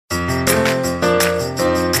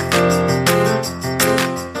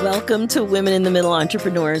Welcome to Women in the Middle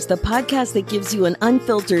Entrepreneurs, the podcast that gives you an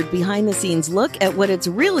unfiltered, behind-the-scenes look at what it's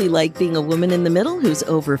really like being a woman in the middle who's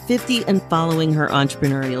over 50 and following her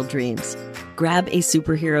entrepreneurial dreams. Grab a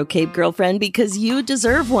superhero cape, girlfriend, because you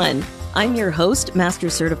deserve one. I'm your host, Master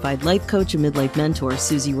Certified Life Coach and Midlife Mentor,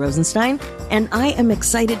 Suzy Rosenstein, and I am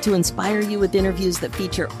excited to inspire you with interviews that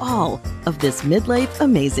feature all of this midlife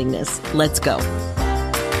amazingness. Let's go.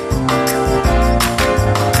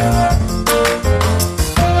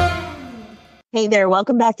 Hey there,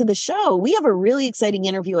 welcome back to the show. We have a really exciting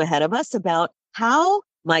interview ahead of us about how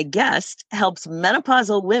my guest helps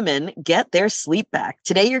menopausal women get their sleep back.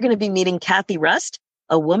 Today, you're going to be meeting Cathy Rust,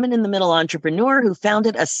 a woman in the middle entrepreneur who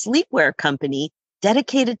founded a sleepwear company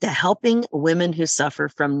dedicated to helping women who suffer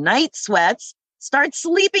from night sweats start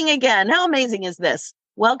sleeping again. How amazing is this?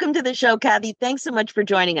 Welcome to the show, Cathy. Thanks so much for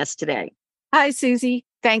joining us today. Hi, Suzy.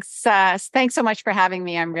 Thanks. Thanks so much for having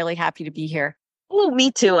me. I'm really happy to be here. Oh,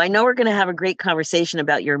 me too. I know we're going to have a great conversation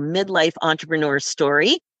about your midlife entrepreneur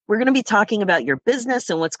story. We're going to be talking about your business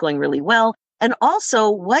and what's going really well, and also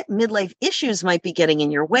what midlife issues might be getting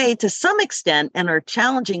in your way to some extent and are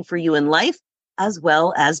challenging for you in life, as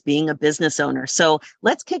well as being a business owner. So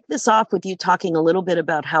let's kick this off with you talking a little bit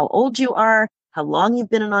about how old you are, how long you've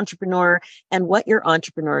been an entrepreneur, and what your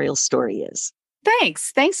entrepreneurial story is.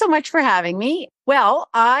 Thanks. Thanks so much for having me. Well,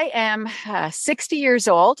 I am 60 years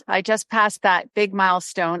old. I just passed that big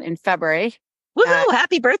milestone in February. Woohoo!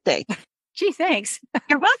 Happy birthday. Gee, thanks.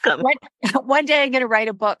 You're welcome. One day I'm going to write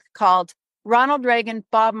a book called Ronald Reagan,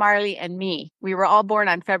 Bob Marley, and Me. We were all born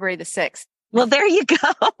on February the 6th. Well, there you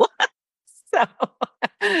go. So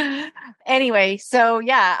anyway,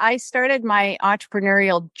 I started my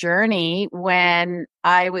entrepreneurial journey when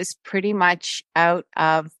I was pretty much out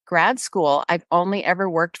of grad school. I've only ever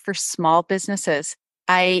worked for small businesses.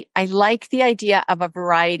 I like the idea of a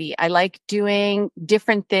variety. I like doing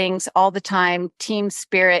different things all the time, team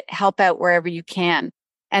spirit, help out wherever you can.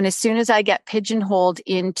 And as soon as I get pigeonholed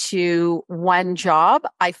into one job,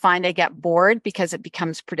 I find I get bored because it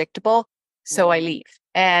becomes predictable. So I leave.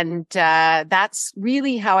 And that's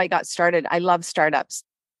really how I got started. I love startups.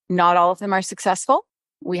 Not all of them are successful.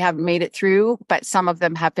 We haven't made it through, but some of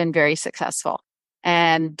them have been very successful.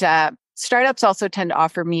 And startups also tend to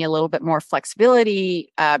offer me a little bit more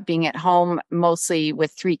flexibility, being at home mostly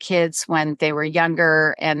with 3 kids when they were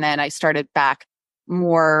younger. And then I started back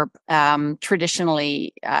more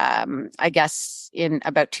traditionally, I guess, in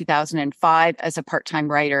about 2005 as a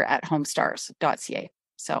part-time writer at homestars.ca.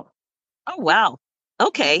 So. Oh, wow.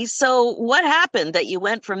 Okay. So what happened that you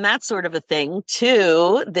went from that sort of a thing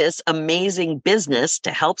to this amazing business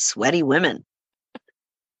to help sweaty women?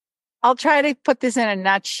 I'll try to put this in a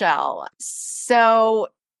nutshell. So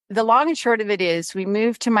the long and short of it is we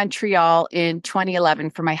moved to Montreal in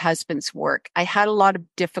 2011 for my husband's work. I had a lot of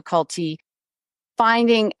difficulty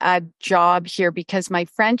finding a job here because my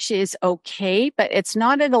French is okay, but it's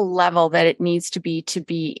not at a level that it needs to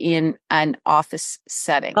be in an office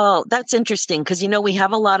setting. Oh, that's interesting because, we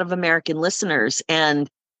have a lot of American listeners, and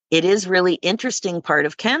it is really interesting part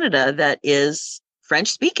of Canada that is French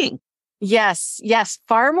speaking. Yes.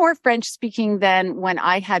 Far more French speaking than when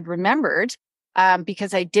I had remembered,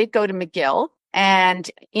 because I did go to McGill.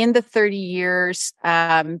 And in the 30 years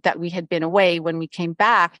that we had been away, when we came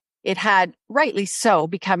back, it had, rightly so,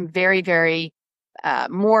 become very, very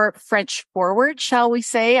more French forward, shall we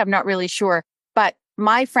say? I'm not really sure. But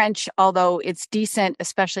my French, although it's decent,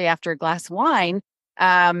 especially after a glass of wine,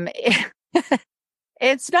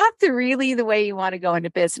 it's not really the way you want to go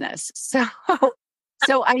into business. So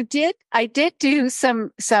I did do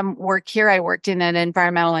some work here. I worked in an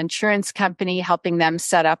environmental insurance company, helping them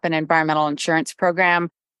set up an environmental insurance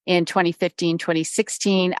program. In 2015,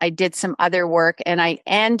 2016, I did some other work, and I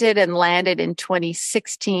ended and landed in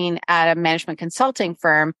 2016 at a management consulting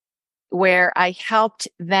firm where I helped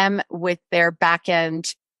them with their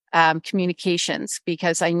back-end communications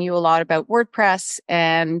because I knew a lot about WordPress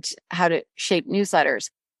and how to shape newsletters.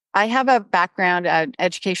 I have a background, an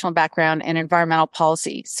educational background in environmental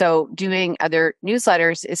policy. So doing other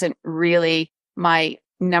newsletters isn't really my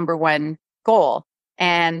number one goal.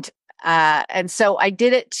 And so I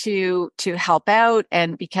did it to help out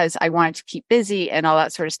and because I wanted to keep busy and all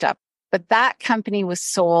that sort of stuff. But that company was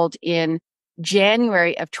sold in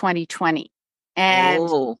January of 2020.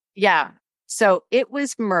 And so it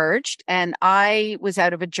was merged and I was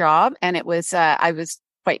out of a job, and it was, I was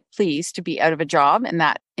quite pleased to be out of a job at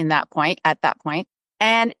that point.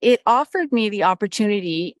 And it offered me the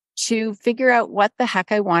opportunity to figure out what the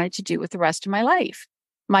heck I wanted to do with the rest of my life.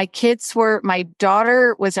 My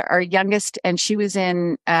daughter was our youngest, and she was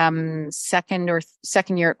in second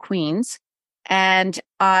year at Queen's. And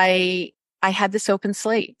I had this open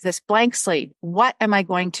slate, this blank slate. What am I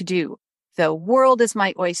going to do? The world is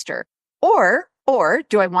my oyster. Or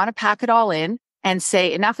do I want to pack it all in and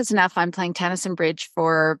say, enough is enough. I'm playing tennis and bridge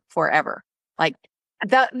for forever. Like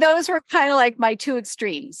those were kind of like my two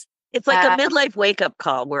extremes. It's like a midlife wake-up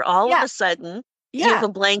call where all of Yeah. a sudden you have Yeah. a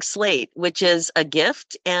blank slate, which is a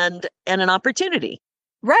gift and an opportunity.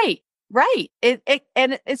 Right. Right.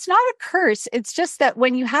 And it's not a curse. It's just that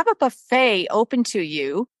when you have a buffet open to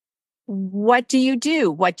you, what do you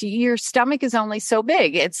do? Your stomach is only so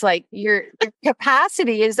big. It's like your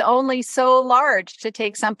capacity is only so large to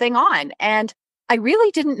take something on. And I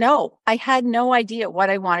really didn't know. I had no idea what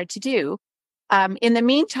I wanted to do. In the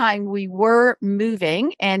meantime, we were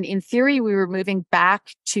moving, and in theory, we were moving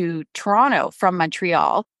back to Toronto from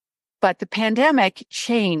Montreal, but the pandemic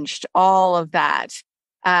changed all of that.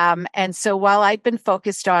 And so while I'd been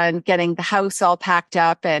focused on getting the house all packed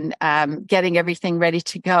up and getting everything ready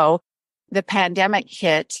to go, the pandemic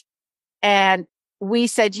hit, and we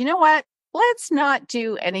said, you know what? Let's not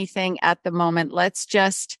do anything at the moment. Let's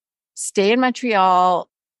just stay in Montreal,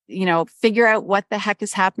 figure out what the heck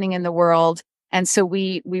is happening in the world. And so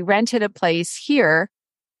we rented a place here,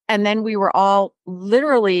 and then we were all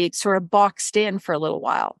literally sort of boxed in for a little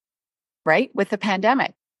while, right? With the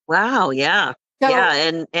pandemic. Wow, yeah. So,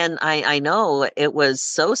 Yeah, and I know it was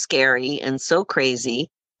so scary and so crazy,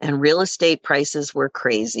 and real estate prices were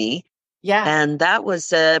crazy. yeah. And that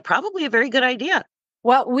was probably a very good idea.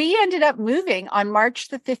 Well, we ended up moving on March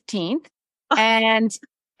the 15th, and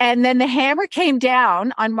then the hammer came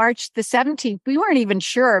down on March the 17th. We weren't even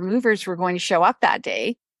sure our movers were going to show up that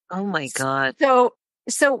day. Oh my God.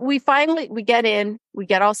 So we get in, we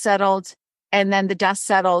get all settled, and then the dust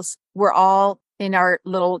settles. We're all in our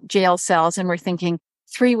little jail cells, and we're thinking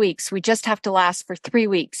 3 weeks. We just have to last for 3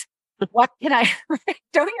 weeks. What can I?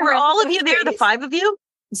 Don't you? Were all of you there? The five of you?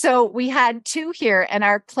 So we had two here, and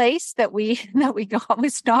our place that we got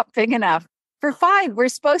was not big enough for five. We're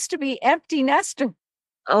supposed to be empty nester.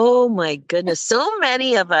 Oh my goodness. So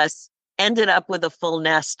many of us ended up with a full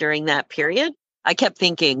nest during that period. I kept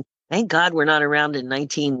thinking, thank God we're not around in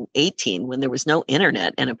 1918 when there was no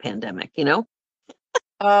internet and a pandemic,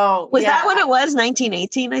 Oh, Was that when it was?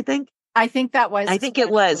 1918, I think? I think that was. I think it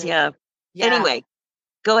was, yeah. Anyway,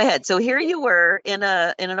 go ahead. So here you were in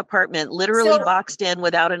an apartment, literally boxed in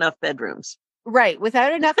without enough bedrooms. Right.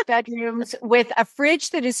 Without enough bedrooms, with a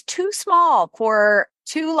fridge that is too small for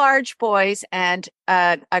two large boys and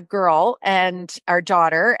a girl and our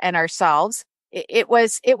daughter and ourselves. It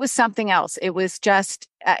was something else. It was just,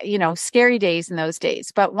 scary days in those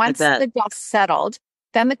days. But once the dust settled,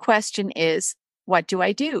 then the question is, what do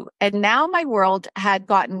I do? And now my world had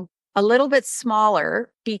gotten a little bit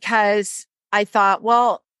smaller because I thought,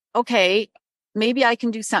 well, okay, maybe I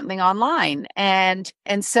can do something online. And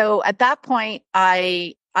so at that point,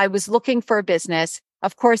 I was looking for a business.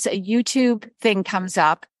 Of course, a YouTube thing comes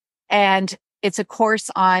up, and it's a course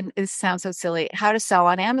on, this sounds so silly, how to sell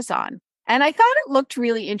on Amazon. And I thought it looked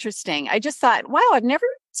really interesting. I just thought, wow, I've never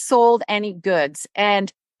sold any goods.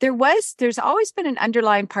 And there's always been an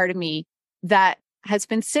underlying part of me that has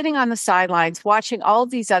been sitting on the sidelines watching all of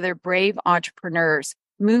these other brave entrepreneurs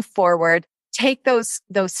move forward, take those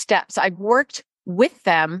steps. I've worked with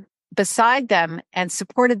them, beside them, and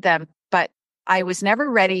supported them, but I was never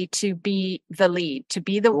ready to be the lead, to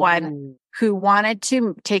be the one who wanted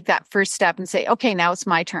to take that first step and say, okay, now it's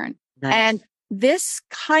my turn. Nice. And this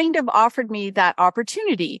kind of offered me that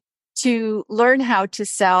opportunity to learn how to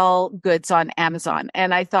sell goods on Amazon.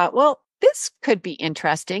 And I thought, well, this could be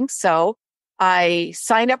interesting. So I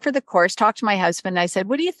signed up for the course, talked to my husband. I said,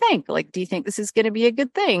 what do you think? Like, do you think this is going to be a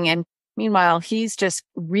good thing? And meanwhile, he's just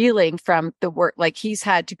reeling from the work. Like, he's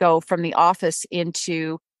had to go from the office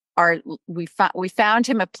into we found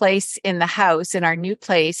him a place in the house, in our new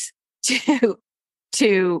place, to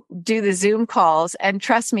do the Zoom calls. And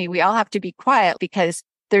trust me, we all have to be quiet because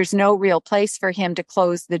there's no real place for him to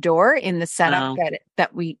close the door in the setup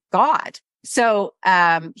that we got. So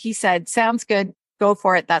he said, sounds good, go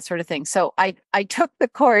for it, that sort of thing. So I took the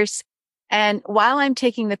course. And while I'm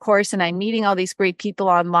taking the course and I'm meeting all these great people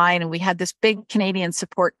online, and we had this big Canadian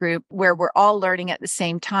support group where we're all learning at the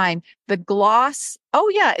same time, the gloss, oh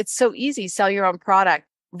yeah, it's so easy, sell your own product,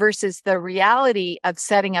 versus the reality of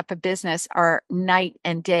setting up a business are night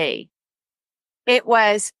and day. It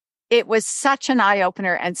was such an eye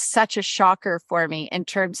opener and such a shocker for me in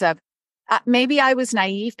terms of maybe I was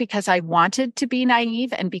naive because I wanted to be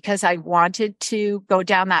naive and because I wanted to go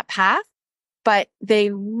down that path. But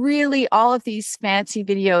they really, all of these fancy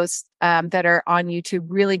videos that are on YouTube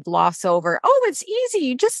really gloss over, oh, it's easy.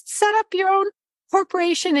 You just set up your own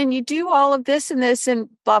corporation and you do all of this and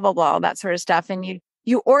blah, blah, blah, that sort of stuff. And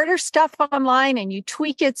you order stuff online and you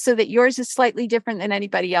tweak it so that yours is slightly different than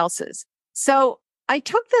anybody else's. So I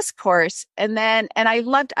took this course and I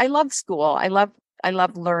loved school. I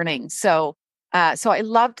love learning. So I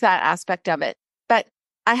loved that aspect of it, but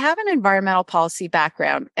I have an environmental policy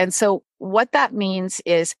background. And so what that means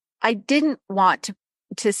is I didn't want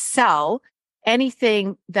to sell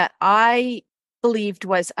anything that I believed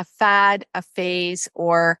was a fad, a phase,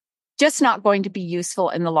 or just not going to be useful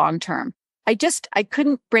in the long term. I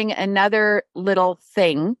couldn't bring another little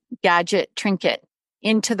thing, gadget, trinket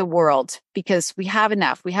into the world because we have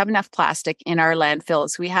enough. We have enough plastic in our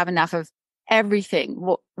landfills. We have enough of everything.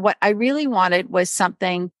 What I really wanted was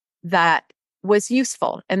something that was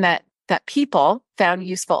useful and that people found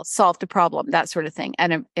useful, solved a problem, that sort of thing,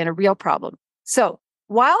 and a real problem. So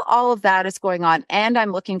while all of that is going on and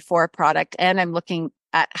I'm looking for a product and I'm looking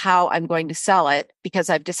at how I'm going to sell it because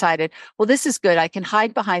I've decided, well, this is good. I can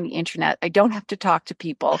hide behind the internet. I don't have to talk to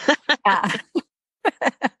people.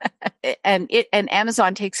 And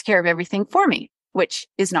Amazon takes care of everything for me, which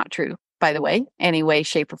is not true, by the way, any way,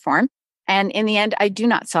 shape, or form. And in the end, I do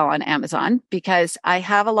not sell on Amazon because I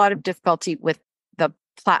have a lot of difficulty with the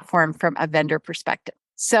platform from a vendor perspective.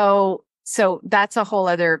 So that's a whole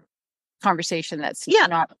other conversation that's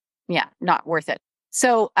not worth it.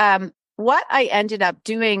 So what I ended up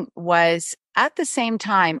doing was at the same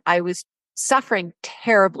time, I was suffering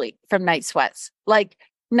terribly from night sweats, like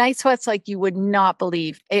you would not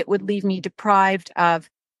believe. It would leave me deprived of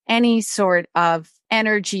any sort of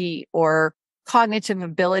energy or cognitive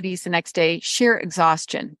abilities the next day, sheer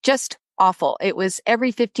exhaustion, just awful. It was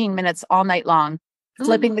every 15 minutes all night long,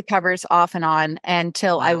 flipping the covers off and on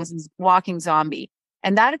until I was a walking zombie.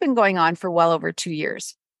 And that had been going on for well over 2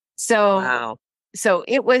 years. So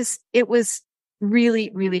it was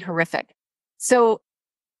really, really horrific. So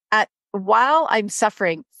while I'm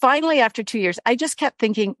suffering, finally, after 2 years, I just kept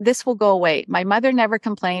thinking, this will go away. My mother never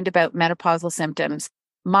complained about menopausal symptoms.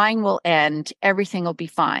 Mine will end. Everything will be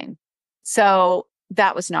fine. So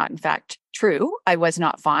that was not, in fact, true. I was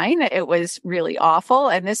not fine. It was really awful.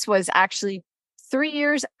 And this was actually 3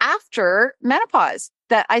 years after menopause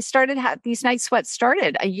that I started these night sweats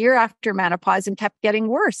started a year after menopause and kept getting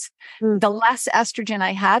worse. The less estrogen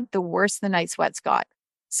I had, the worse the night sweats got.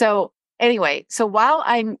 So anyway, so while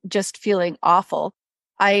I'm just feeling awful,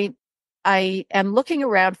 I am looking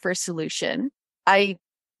around for a solution. I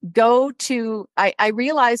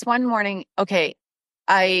realized one morning, okay,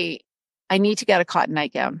 I need to get a cotton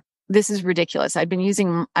nightgown. This is ridiculous. I've been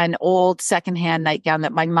using an old secondhand nightgown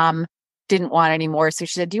that my mom didn't want anymore. So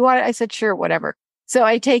she said, do you want it? I said, sure, whatever. So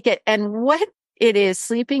I take it. And what it is,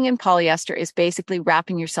 sleeping in polyester is basically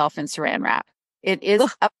wrapping yourself in saran wrap. It is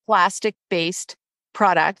a plastic-based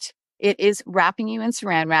product. It is wrapping you in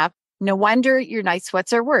saran wrap. No wonder your night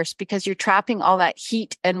sweats are worse because you're trapping all that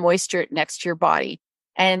heat and moisture next to your body.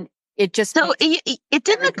 And it just... So it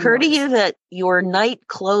didn't occur to you that your night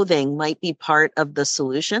clothing might be part of the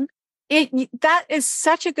solution? That is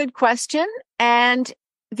such a good question. And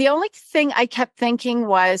the only thing I kept thinking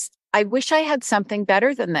was, I wish I had something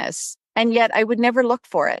better than this. And yet I would never look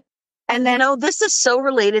for it. And then, this is so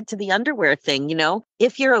related to the underwear thing.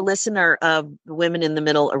 If you're a listener of the Women in the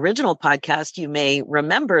Middle original podcast, you may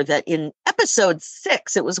remember that in episode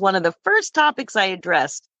 6, it was one of the first topics I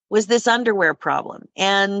addressed was this underwear problem.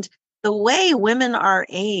 And the way women our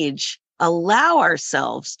age allow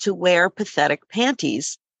ourselves to wear pathetic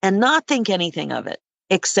panties and not think anything of it,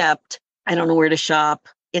 except I don't know where to shop.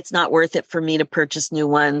 It's not worth it for me to purchase new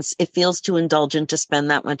ones. It feels too indulgent to spend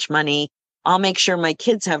that much money. I'll make sure my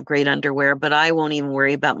kids have great underwear, but I won't even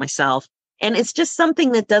worry about myself. And it's just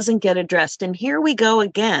something that doesn't get addressed. And here we go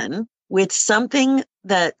again with something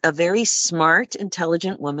that a very smart,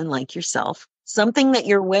 intelligent woman like yourself, something that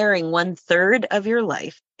you're wearing 1/3 of your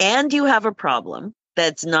life, and you have a problem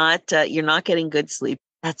that's not, you're not getting good sleep.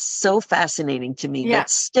 That's so fascinating to me that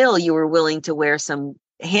still you were willing to wear some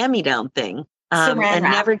hand-me-down thing. And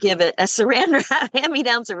never give it a saran wrap,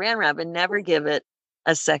 hand-me-down saran wrap, and never give it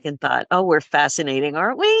a second thought. Oh, we're fascinating,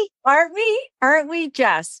 aren't we? Aren't we,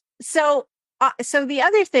 Jess? So the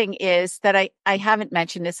other thing is that I haven't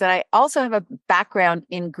mentioned is that I also have a background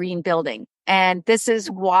in green building, and this is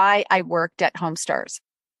why I worked at Homestars.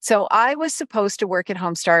 So I was supposed to work at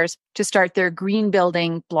Homestars to start their green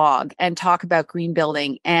building blog and talk about green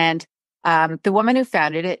building. And the woman who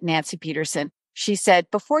founded it, Nancy Peterson, she said,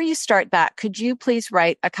 before you start that, could you please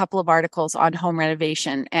write a couple of articles on home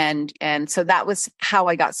renovation? And so that was how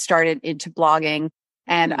I got started into blogging.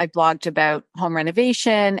 And I blogged about home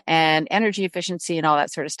renovation and energy efficiency and all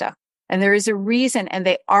that sort of stuff. And there is a reason, and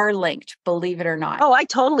they are linked, believe it or not. Oh, I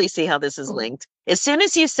totally see how this is linked. As soon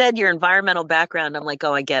as you said your environmental background, I'm like,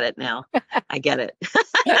 oh, I get it now. I get it.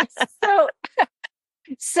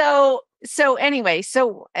 So anyway,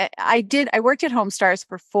 I worked at Homestars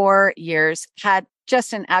for 4 years, had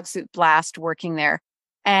just an absolute blast working there.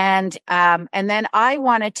 And then I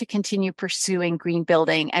wanted to continue pursuing green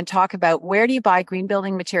building and talk about where do you buy green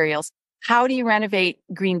building materials? How do you renovate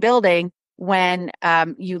green building when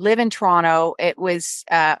you live in Toronto? It was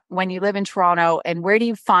when you live in Toronto, and where do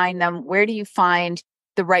you find them? Where do you find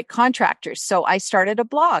the right contractors? So I started a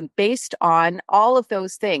blog based on all of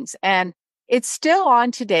those things. And it's still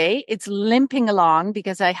on today. It's limping along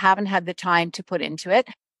because I haven't had the time to put into it.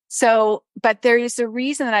 So, but there is a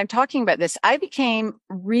reason that I'm talking about this. I became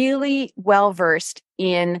really well versed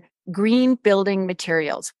in green building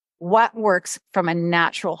materials, what works from a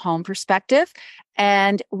natural home perspective.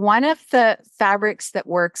 And one of the fabrics that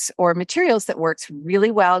works, or materials that works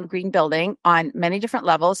really well in green building on many different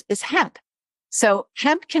levels, is hemp. So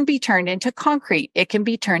hemp can be turned into concrete. It can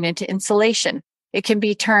be turned into insulation. It can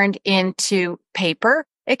be turned into paper.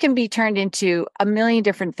 It can be turned into a million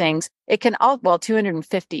different things. It can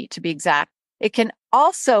 250 to be exact. It can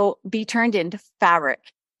also be turned into fabric.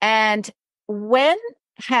 And when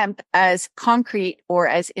hemp as concrete or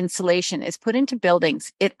as insulation is put into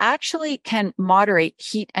buildings, it actually can moderate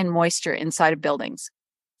heat and moisture inside of buildings.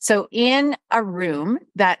 So in a room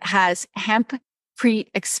that has hemp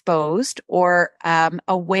pre-exposed, or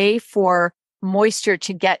a way for moisture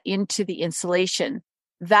to get into the insulation,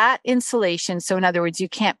 that insulation, so in other words, you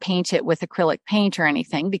can't paint it with acrylic paint or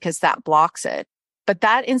anything because that blocks it, but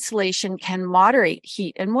that insulation can moderate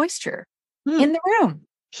heat and moisture in the room.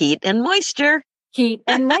 Heat and moisture. Heat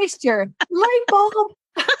and moisture. Light bulb.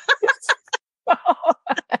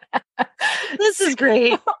 This is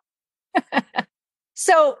great.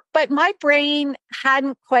 So, but my brain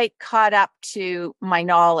hadn't quite caught up to my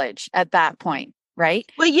knowledge at that point, right?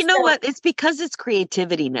 Well, you know what? It's because it's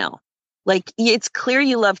creativity now. Like, it's clear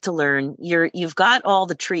you love to learn. You've got all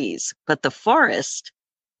the trees, but the forest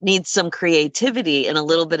needs some creativity and a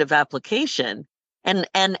little bit of application. And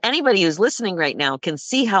anybody who's listening right now can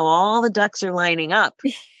see how all the ducks are lining up.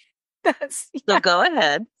 So go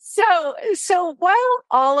ahead. So while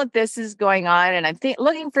all of this is going on, and I'm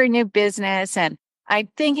looking for a new business, and I'm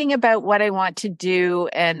thinking about what I want to do,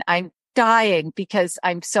 and I'm dying because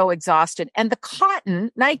I'm so exhausted. And the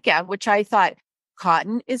cotton nightgown, which I thought,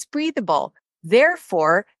 cotton is breathable,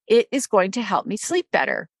 therefore it is going to help me sleep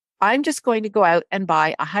better. I'm just going to go out and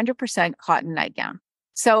buy 100% cotton nightgown.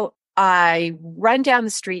 So I run down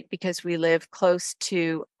the street because we live close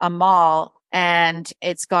to a mall, and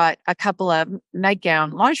it's got a couple of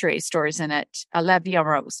nightgown lingerie stores in it, La Vie en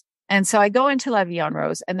Rose. And so I go into La Vie en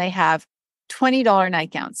Rose, and they have $20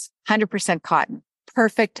 nightgowns, 100% cotton.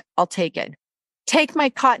 Perfect. I'll take it. Take my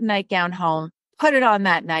cotton nightgown home, put it on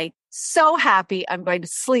that night. So happy. I'm going to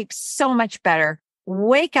sleep so much better.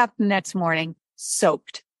 Wake up the next morning,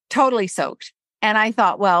 soaked, totally soaked. And I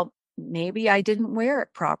thought, well, maybe I didn't wear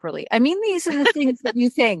it properly. I mean, these are the things that you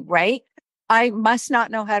think, right? I must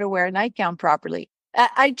not know how to wear a nightgown properly.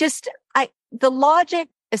 The logic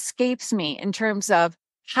escapes me in terms of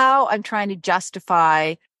how I'm trying to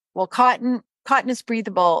justify, well, cotton is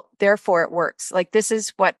breathable, therefore it works. Like, this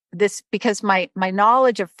is because my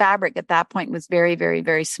knowledge of fabric at that point was very, very,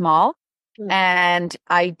 very small. And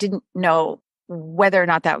I didn't know whether or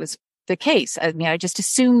not that was the case. I mean, I just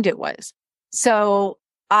assumed it was. So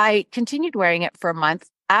I continued wearing it for a month.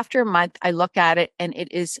 After a month, I look at it, and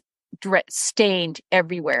it is stained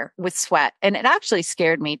everywhere with sweat. And it actually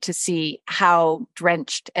scared me to see how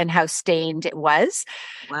drenched and how stained it was.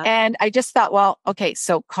 Wow. And I just thought, well, okay,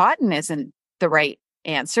 so cotton isn't the right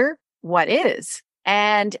answer. What is?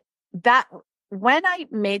 And that, when I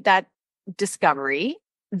made that discovery,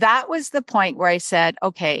 that was the point where I said,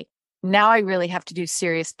 okay, now I really have to do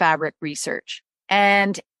serious fabric research.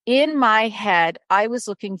 And in my head, I was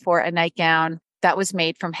looking for a nightgown that was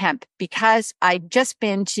made from hemp, because I'd just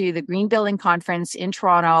been to the Green Building Conference in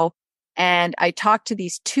Toronto, and I talked to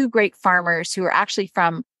these two great farmers who are actually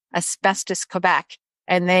from Asbestos, Quebec,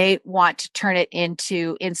 and they want to turn it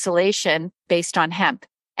into insulation based on hemp.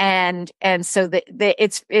 And so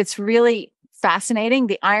it's really fascinating.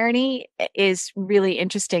 The irony is really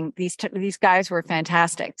interesting. These guys were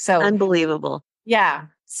fantastic. So unbelievable. Yeah.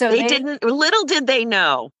 So little did they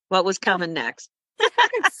know what was coming next.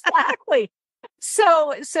 Exactly.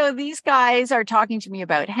 So these guys are talking to me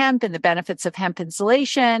about hemp and the benefits of hemp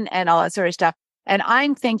insulation and all that sort of stuff. And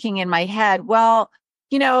I'm thinking in my head, well,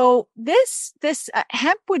 this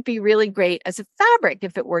hemp would be really great as a fabric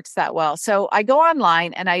if it works that well. So I go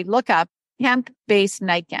online and I look up hemp-based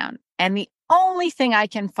nightgown. And the only thing I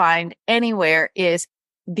can find anywhere is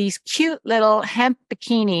these cute little hemp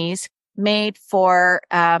bikinis made for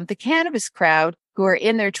the cannabis crowd who are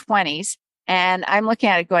in their 20s. And I'm looking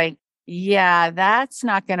at it going, yeah, that's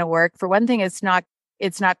not going to work. For one thing, it's not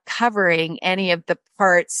covering any of the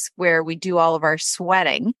parts where we do all of our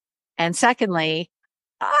sweating. And secondly,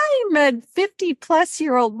 I'm a 50 plus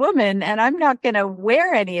year old woman and I'm not going to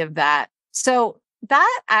wear any of that. So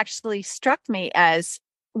that actually struck me as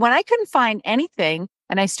when I couldn't find anything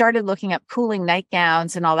and I started looking up cooling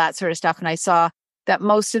nightgowns and all that sort of stuff. And I saw that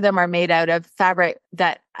most of them are made out of fabric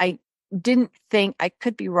that I didn't think, I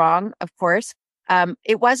could be wrong, of course.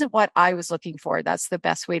 It wasn't what I was looking for. That's the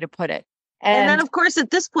best way to put it. And then, of course,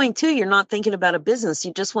 at this point, too, you're not thinking about a business.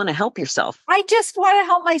 You just want to help yourself. I just want to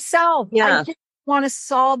help myself. Yeah. I just want to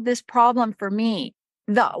solve this problem for me.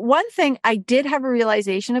 The one thing I did have a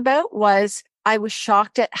realization about was I was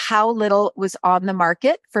shocked at how little was on the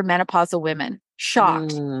market for menopausal women.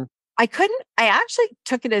 Shocked. I actually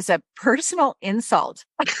took it as a personal insult.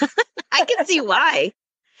 I can see why.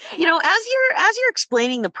 As you're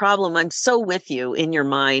explaining the problem, I'm so with you in your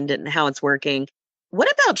mind and how it's working.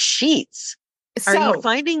 What about sheets? Are you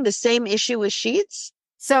finding the same issue with sheets?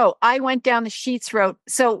 So I went down the sheets route.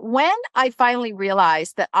 So when I finally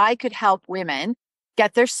realized that I could help women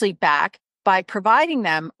get their sleep back by providing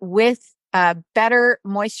them with better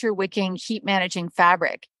moisture wicking, heat managing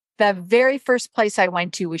fabric, the very first place I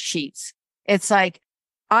went to was sheets. It's like,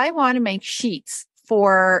 I want to make sheets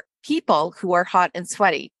for people who are hot and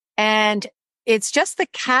sweaty. And it's just the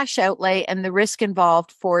cash outlay and the risk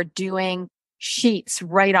involved for doing sheets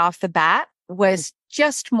right off the bat was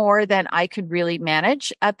just more than I could really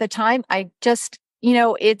manage at the time. I just,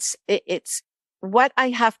 it's what I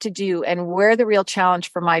have to do and where the real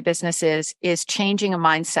challenge for my business is changing a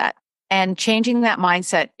mindset. And changing that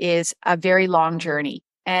mindset is a very long journey.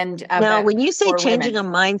 And now, when you say changing a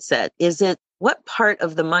mindset, what part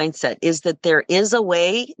of the mindset is that there is a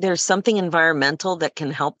way, there's something environmental that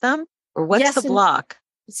can help them? Or what's the block?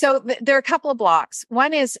 So there are a couple of blocks.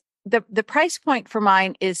 One is the price point for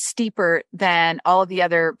mine is steeper than all of the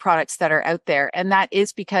other products that are out there. And that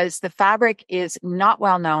is because the fabric is not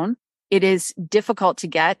well known. It is difficult to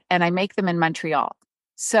get. And I make them in Montreal.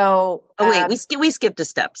 So, we skipped a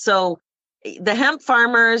step. So the hemp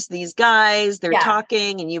farmers, these guys, they're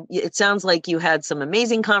talking and it sounds like you had some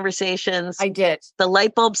amazing conversations. I did. The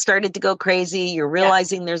light bulb started to go crazy. You're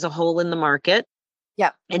realizing there's a hole in the market.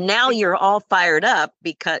 Yeah. And now you're all fired up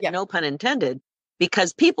because, no pun intended,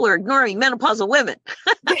 because people are ignoring menopausal women.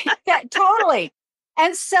 Yeah, totally.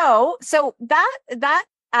 And so that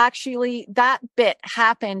bit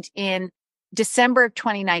happened in December of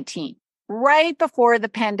 2019, right before the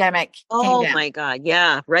pandemic came down. Oh my God.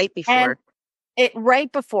 Yeah. Right before.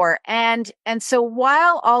 And so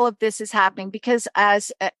while all of this is happening, because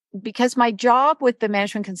my job with the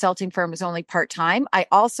management consulting firm is only part-time, I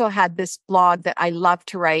also had this blog that I love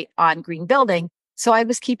to write on green building. So I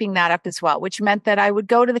was keeping that up as well, which meant that I would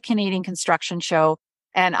go to the Canadian Construction Show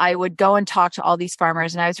and I would go and talk to all these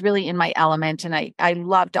farmers. And I was really in my element and I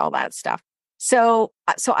loved all that stuff. So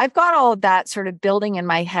I've got all of that sort of building in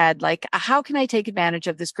my head, like, how can I take advantage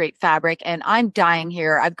of this great fabric? And I'm dying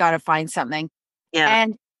here. I've got to find something. Yeah.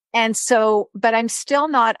 But I'm still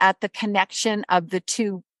not at the connection of the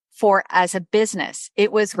two for as a business.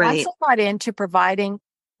 It was once I got into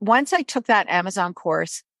once I took that Amazon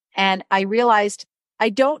course and I realized I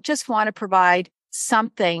don't just want to provide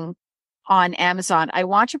something on Amazon. I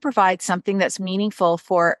want to provide something that's meaningful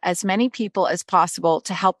for as many people as possible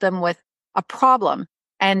to help them with a problem.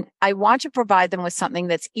 And I want to provide them with something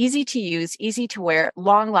that's easy to use, easy to wear,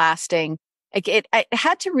 long lasting. Like it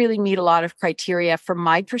had to really meet a lot of criteria from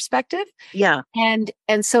my perspective. Yeah. And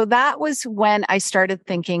so that was when I started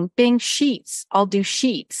thinking, being sheets, I'll do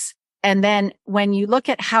sheets. And then when you look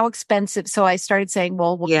at how expensive, so I started saying,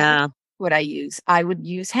 well, what would I use? I would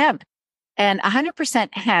use hemp. And 100%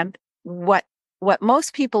 hemp, what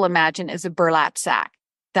most people imagine is a burlap sack.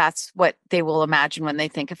 That's what they will imagine when they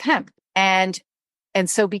think of hemp. And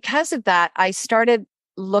so because of that, I started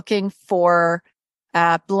looking for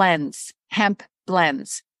blends, hemp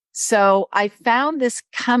blends. So I found this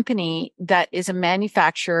company that is a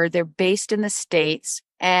manufacturer. They're based in the States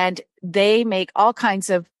and they make all kinds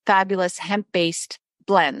of fabulous hemp-based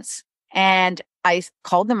blends. And I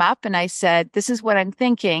called them up and I said, this is what I'm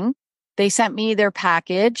thinking. They sent me their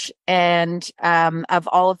package and of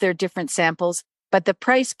all of their different samples. But the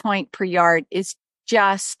price point per yard is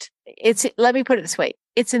let me put it this way.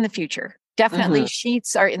 It's in the future. Definitely Hmm.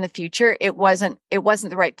 sheets are in the future. It wasn't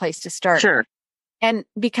the right place to start. Sure. And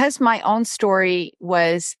because my own story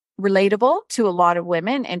was relatable to a lot of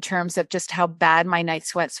women in terms of just how bad my night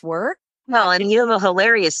sweats were. Well, and you have a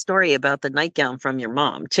hilarious story about the nightgown from your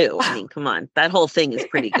mom too. I mean, come on, that whole thing is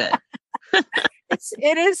pretty good.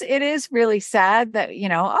 It is really sad that,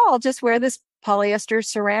 oh, I'll just wear this polyester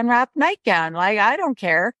saran wrap nightgown. Like, I don't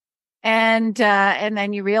care. And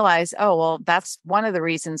then you realize, oh, well, that's one of the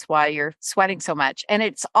reasons why you're sweating so much. And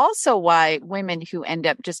it's also why women who end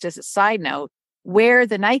up, just as a side note, wear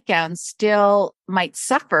the nightgown still might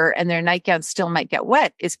suffer and their nightgown still might get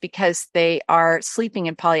wet is because they are sleeping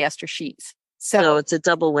in polyester sheets. So So it's a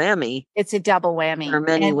double whammy it's a double for whammy.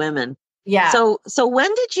 many And women. yeah, So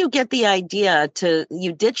when did you get the idea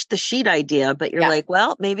you ditched the sheet idea, but you're yeah. like,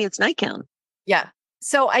 well, maybe it's nightgown. Yeah.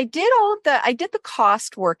 So I did the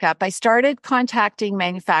cost workup. I started contacting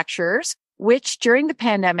manufacturers, which during the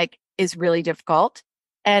pandemic is really difficult.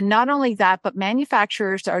 And not only that, but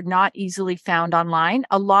manufacturers are not easily found online.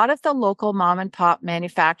 A lot of the local mom and pop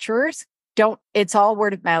manufacturers it's all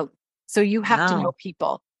word of mouth. So you have to know Wow.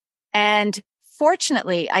 people. And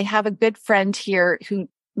fortunately, I have a good friend here who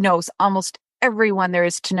knows almost everyone there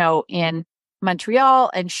is to know in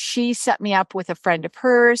Montreal, and she set me up with a friend of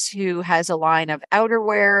hers who has a line of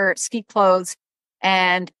outerwear, ski clothes,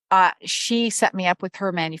 and she set me up with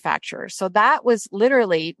her manufacturer. So that was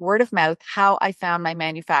literally word of mouth how I found my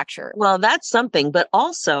manufacturer. Well, that's something, but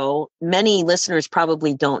also many listeners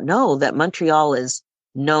probably don't know that Montreal is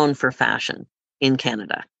known for fashion in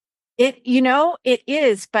Canada. It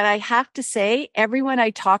is, but I have to say, everyone I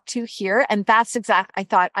talk to here, and I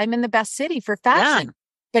thought I'm in the best city for Yeah. fashion.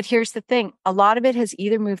 But here's the thing, a lot of it has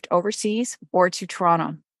either moved overseas or to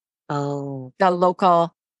Toronto. Oh, the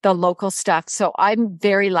local stuff. So I'm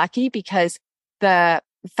very lucky because the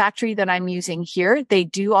factory that I'm using here, they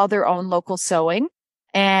do all their own local sewing.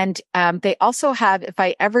 And they also have, if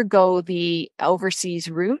I ever go the overseas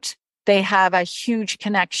route, they have a huge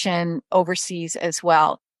connection overseas as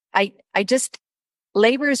well. I just,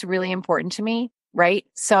 labor is really important to me, right?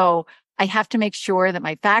 So I have to make sure that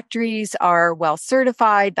my factories are well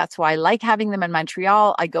certified. That's why I like having them in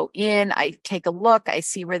Montreal. I go in, I take a look, I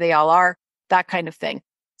see where they all are, that kind of thing.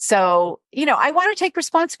 So, I want to take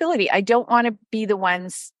responsibility. I don't want to be the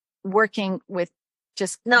ones working with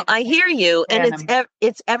just no, I hear you. And random.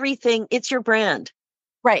 it's everything. It's your brand.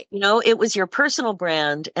 Right. It was your personal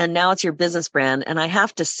brand and now it's your business brand. And I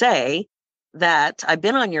have to say that I've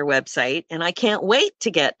been on your website and I can't wait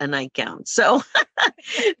to get a nightgown. So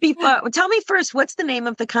tell me first, what's the name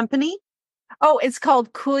of the company? Oh, it's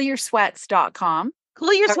called coolyoursweats.com. Or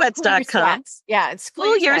Cool Your Coolyoursweats.com. Sweats. Yeah, it's Cool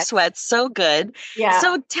Cool Your your Sweats. sweats. So good. Yeah.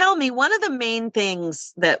 So tell me, one of the main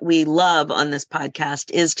things that we love on this podcast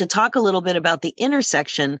is to talk a little bit about the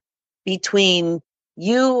intersection between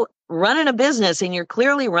you running a business, and you're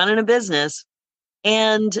clearly running a business,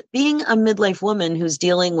 and being a midlife woman who's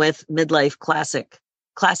dealing with midlife classic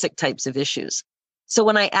types of issues. So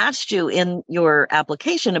when I asked you in your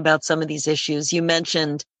application about some of these issues, you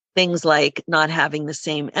mentioned things like not having the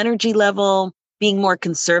same energy level, being more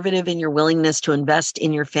conservative in your willingness to invest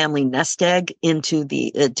in your family nest egg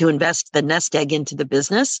to invest the nest egg into the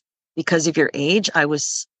business because of your age.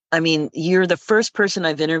 I mean, you're the first person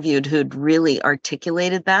I've interviewed who'd really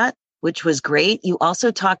articulated that, which was great. You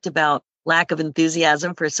also talked about lack of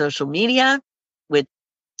enthusiasm for social media, which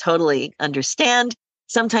totally understand.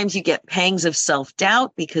 Sometimes you get pangs of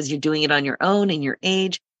self-doubt because you're doing it on your own in your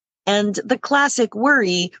age. And the classic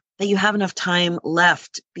worry that you have enough time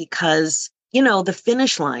left because, the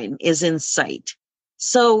finish line is in sight.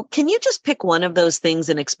 So can you just pick one of those things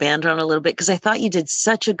and expand on a little bit? Because I thought you did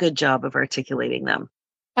such a good job of articulating them.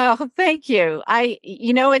 Oh, thank you.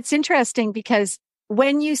 It's interesting because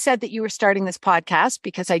when you said that you were starting this podcast,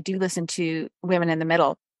 because I do listen to Women in the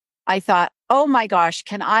Middle, I thought, oh my gosh,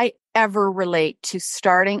 can I ever relate to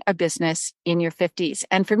starting a business in your 50s?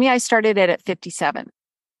 And for me, I started it at 57.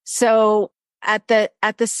 So at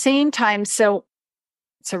the same time, so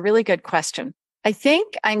it's a really good question. I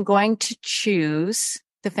think I'm going to choose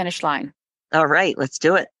the finish line. All right, let's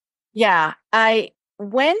do it. Yeah,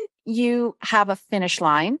 when you have a finish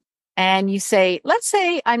line and you say, let's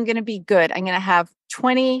say I'm going to be good. I'm going to have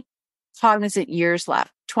 20 cognizant years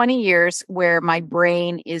left, 20 years where my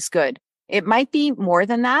brain is good. It might be more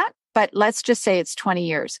than that, but let's just say it's 20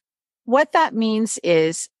 years. What that means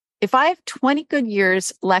is if I have 20 good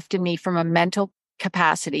years left in me from a mental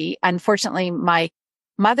capacity, unfortunately, my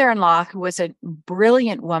mother-in-law, who was a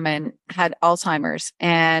brilliant woman, had Alzheimer's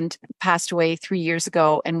and passed away 3 years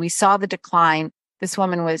ago. And we saw the decline. This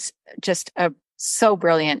woman was just so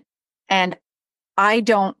brilliant. And I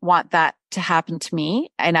don't want that to happen to me.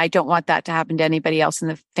 And I don't want that to happen to anybody else in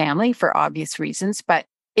the family for obvious reasons. But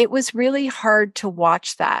it was really hard to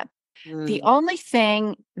watch that. The Mm. only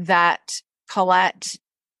thing that Colette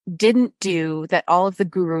didn't do that all of the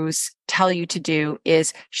gurus tell you to do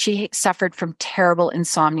is she suffered from terrible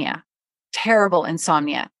insomnia.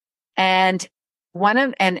 And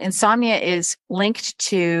and insomnia is linked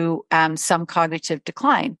to some cognitive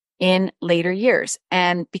decline in later years.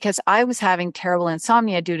 And because I was having terrible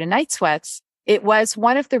insomnia due to night sweats, it was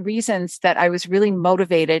one of the reasons that I was really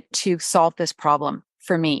motivated to solve this problem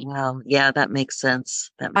for me. Wow. Yeah, that makes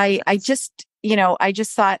sense. I just, I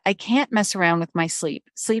just thought I can't mess around with my sleep.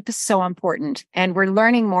 Sleep is so important. And we're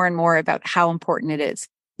learning more and more about how important it is.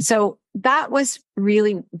 So that was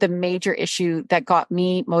really the major issue that got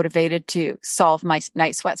me motivated to solve my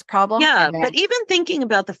night sweats problem. Yeah, but even thinking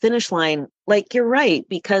about the finish line, like you're right,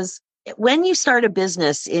 because when you start a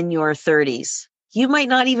business in your 30s, you might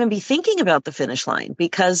not even be thinking about the finish line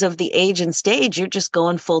because of the age and stage. You're just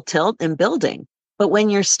going full tilt and building. But when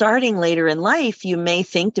you're starting later in life, you may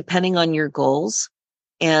think, depending on your goals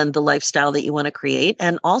and the lifestyle that you want to create,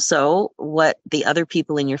 and also what the other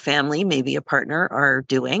people in your family, maybe a partner, are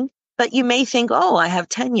doing. But you may think, oh, I have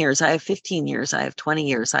 10 years, I have 15 years, I have 20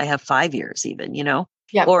 years, I have 5 years even, yeah,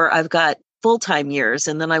 or I've got full-time years,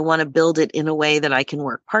 and then I want to build it in a way that I can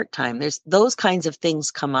work part-time. There's those kinds of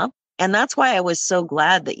things come up. And that's why I was so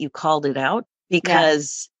glad that you called it out,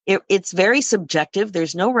 because it's very subjective.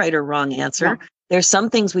 There's no right or wrong answer. no, There's some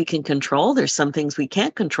things we can control. There's some things we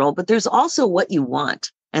can't control, but there's also what you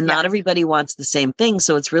want. And not everybody wants the same thing.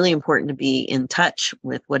 So it's really important to be in touch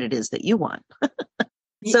with what it is that you want.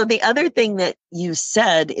 So the other thing that you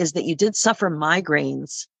said is that you did suffer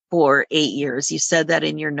migraines for 8 years. You said that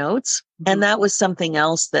in your notes. Mhm. And that was something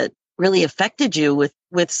else that really affected you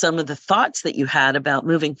with some of the thoughts that you had about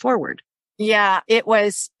moving forward. Yeah, it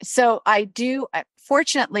was. So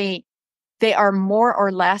fortunately, they are more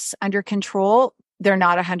or less under control. They're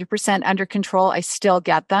not 100% under control. I still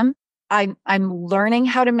get them. I'm learning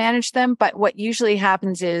how to manage them. But what usually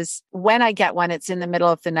happens is when I get one, it's in the middle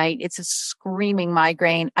of the night. It's a screaming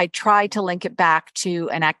migraine. I try to link it back to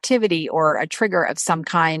an activity or a trigger of some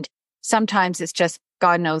kind. Sometimes it's just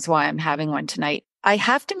God knows why I'm having one tonight. I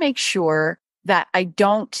have to make sure that I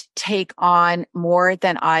don't take on more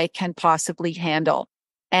than I can possibly handle.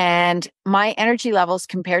 And my energy levels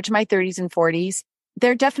compared to my 30s and 40s,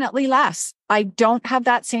 they're definitely less. I don't have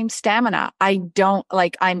that same stamina. I'm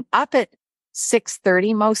up at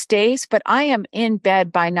 6:30 most days, but I am in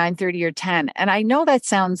bed by 9:30 or 10. And I know that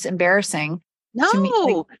sounds embarrassing to me,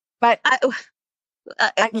 No, but I,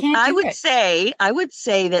 I can't I do would it. say,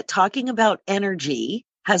 that talking about energy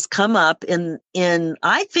has come up in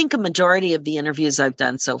I think a majority of the interviews I've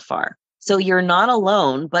done so far. So you're not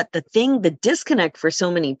alone, but the disconnect for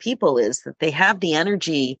so many people is that they have the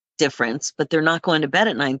energy difference, but they're not going to bed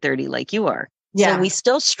at 9:30 like you are. So Yeah. we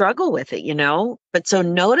still struggle with it, but so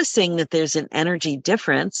noticing that there's an energy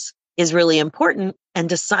difference is really important, and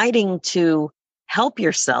deciding to help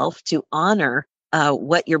yourself to honor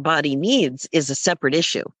what your body needs is a separate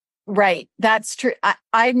issue. Right. That's true.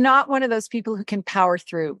 I'm not one of those people who can power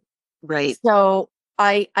through. Right. So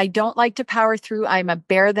I don't like to power through. I'm a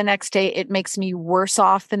bear the next day. It makes me worse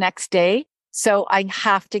off the next day. So I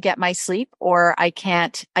have to get my sleep or I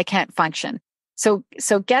can't function. So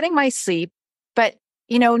getting my sleep, but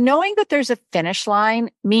knowing that there's a finish line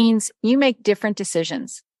means you make different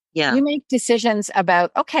decisions. Yeah. You make decisions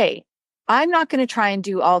about, okay, I'm not going to try and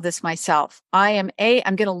do all this myself. I'm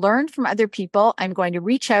going to learn from other people. I'm going to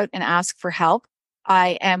reach out and ask for help.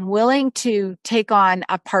 I am willing to take on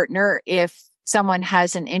a partner if someone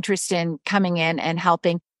has an interest in coming in and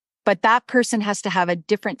helping, but that person has to have a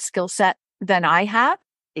different skill set than I have.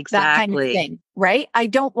 That kind of Exactly. thing, right? I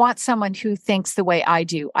don't want someone who thinks the way I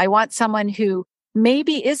do. I want someone who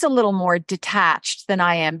maybe is a little more detached than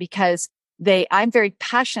I am because I'm very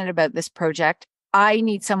passionate about this project. I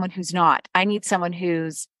need someone who's not. I need someone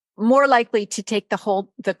who's more likely to take the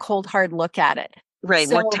cold hard look at it. Right.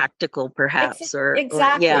 More So tactical, perhaps, or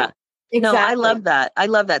exactly. yeah. No, I Exactly. love that. I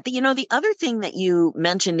love that. The other thing that you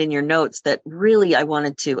mentioned in your notes that really I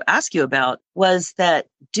wanted to ask you about was that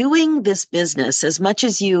doing this business, as much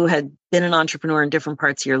as you had been an entrepreneur in different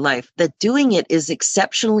parts of your life, that doing it is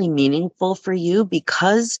exceptionally meaningful for you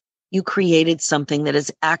because you created something that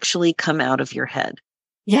has actually come out of your head.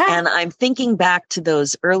 Yeah. And I'm thinking back to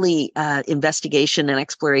those early investigation and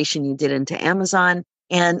exploration you did into Amazon,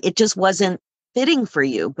 and it just wasn't fitting for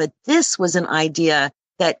you. But this was an idea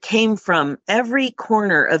that came from every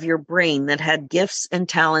corner of your brain that had gifts and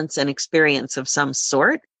talents and experience of some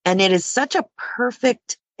sort. And it is such a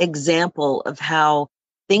perfect example of how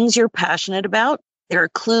things you're passionate about, there are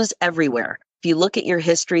clues everywhere. If you look at your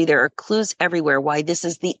history, there are clues everywhere why this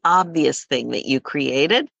is the obvious thing that you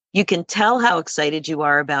created. You can tell how excited you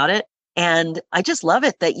are about it. And I just love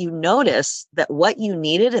it that you notice that what you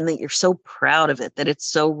needed and that you're so proud of it, that it's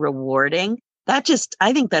so rewarding. I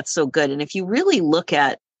think that's so good. And if you really look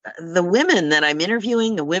at the women that I'm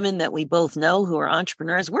interviewing, the women that we both know who are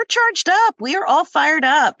entrepreneurs, we're charged up. We are all fired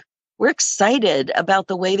up. We're excited about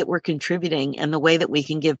the way that we're contributing and the way that we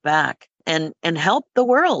can give back and help the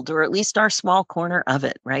world, or at least our small corner of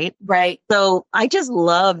it. Right. Right. So I just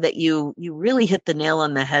love that you really hit the nail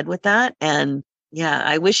on the head with that. And yeah,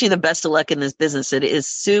 I wish you the best of luck in this business. It is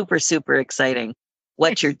super, super exciting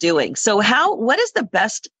what you're doing. So what is the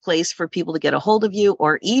best place for people to get a hold of you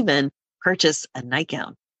or even purchase a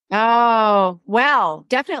nightgown? Oh, well,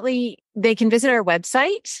 definitely they can visit our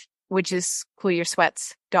website, which is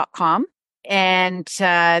coolyoursweats.com. And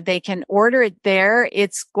they can order it there.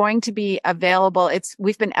 It's going to be available.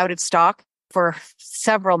 We've been out of stock for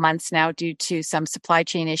several months now due to some supply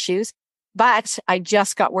chain issues. But I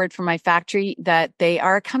just got word from my factory that they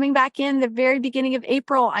are coming back in the very beginning of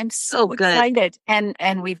April. I'm so excited.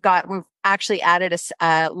 And we've actually added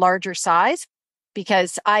a larger size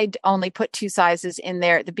because I'd only put 2 sizes in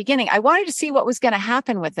there at the beginning. I wanted to see what was going to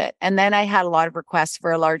happen with it. And then I had a lot of requests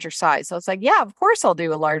for a larger size. So it's like, yeah, of course I'll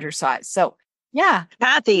do a larger size. So yeah.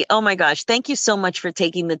 Cathy, oh my gosh, thank you so much for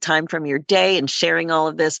taking the time from your day and sharing all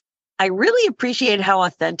of this. I really appreciate how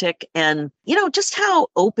authentic and, just how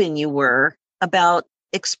open you were about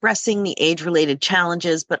expressing the age-related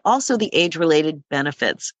challenges, but also the age-related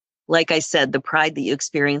benefits. Like I said, the pride that you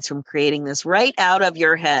experience from creating this right out of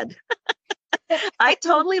your head. I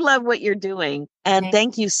totally love what you're doing. And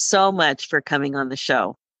thank you so much for coming on the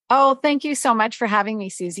show. Oh, thank you so much for having me,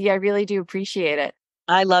 Suzy. I really do appreciate it.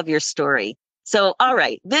 I love your story. So, all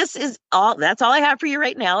right, that's all I have for you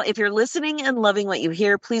right now. If you're listening and loving what you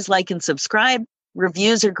hear, please like and subscribe.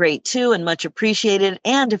 Reviews are great too and much appreciated.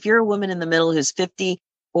 And if you're a woman in the middle who's 50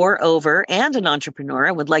 or over and an entrepreneur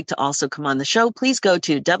and would like to also come on the show, please go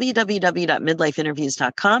to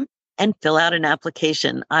www.midlifeinterviews.com and fill out an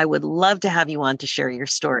application. I would love to have you on to share your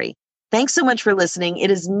story. Thanks so much for listening.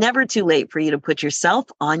 It is never too late for you to put yourself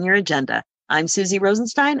on your agenda. I'm Suzy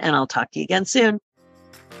Rosenstein, and I'll talk to you again soon.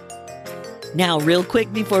 Now, real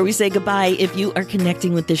quick before we say goodbye, if you are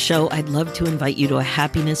connecting with the show, I'd love to invite you to a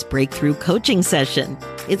happiness breakthrough coaching session.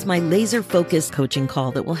 It's my laser-focused coaching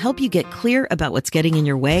call that will help you get clear about what's getting in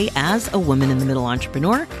your way as a woman in the middle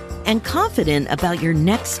entrepreneur and confident about your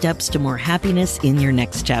next steps to more happiness in your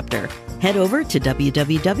next chapter. Head over to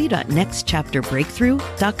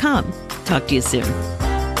www.nextchapterbreakthrough.com. Talk to you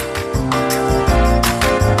soon.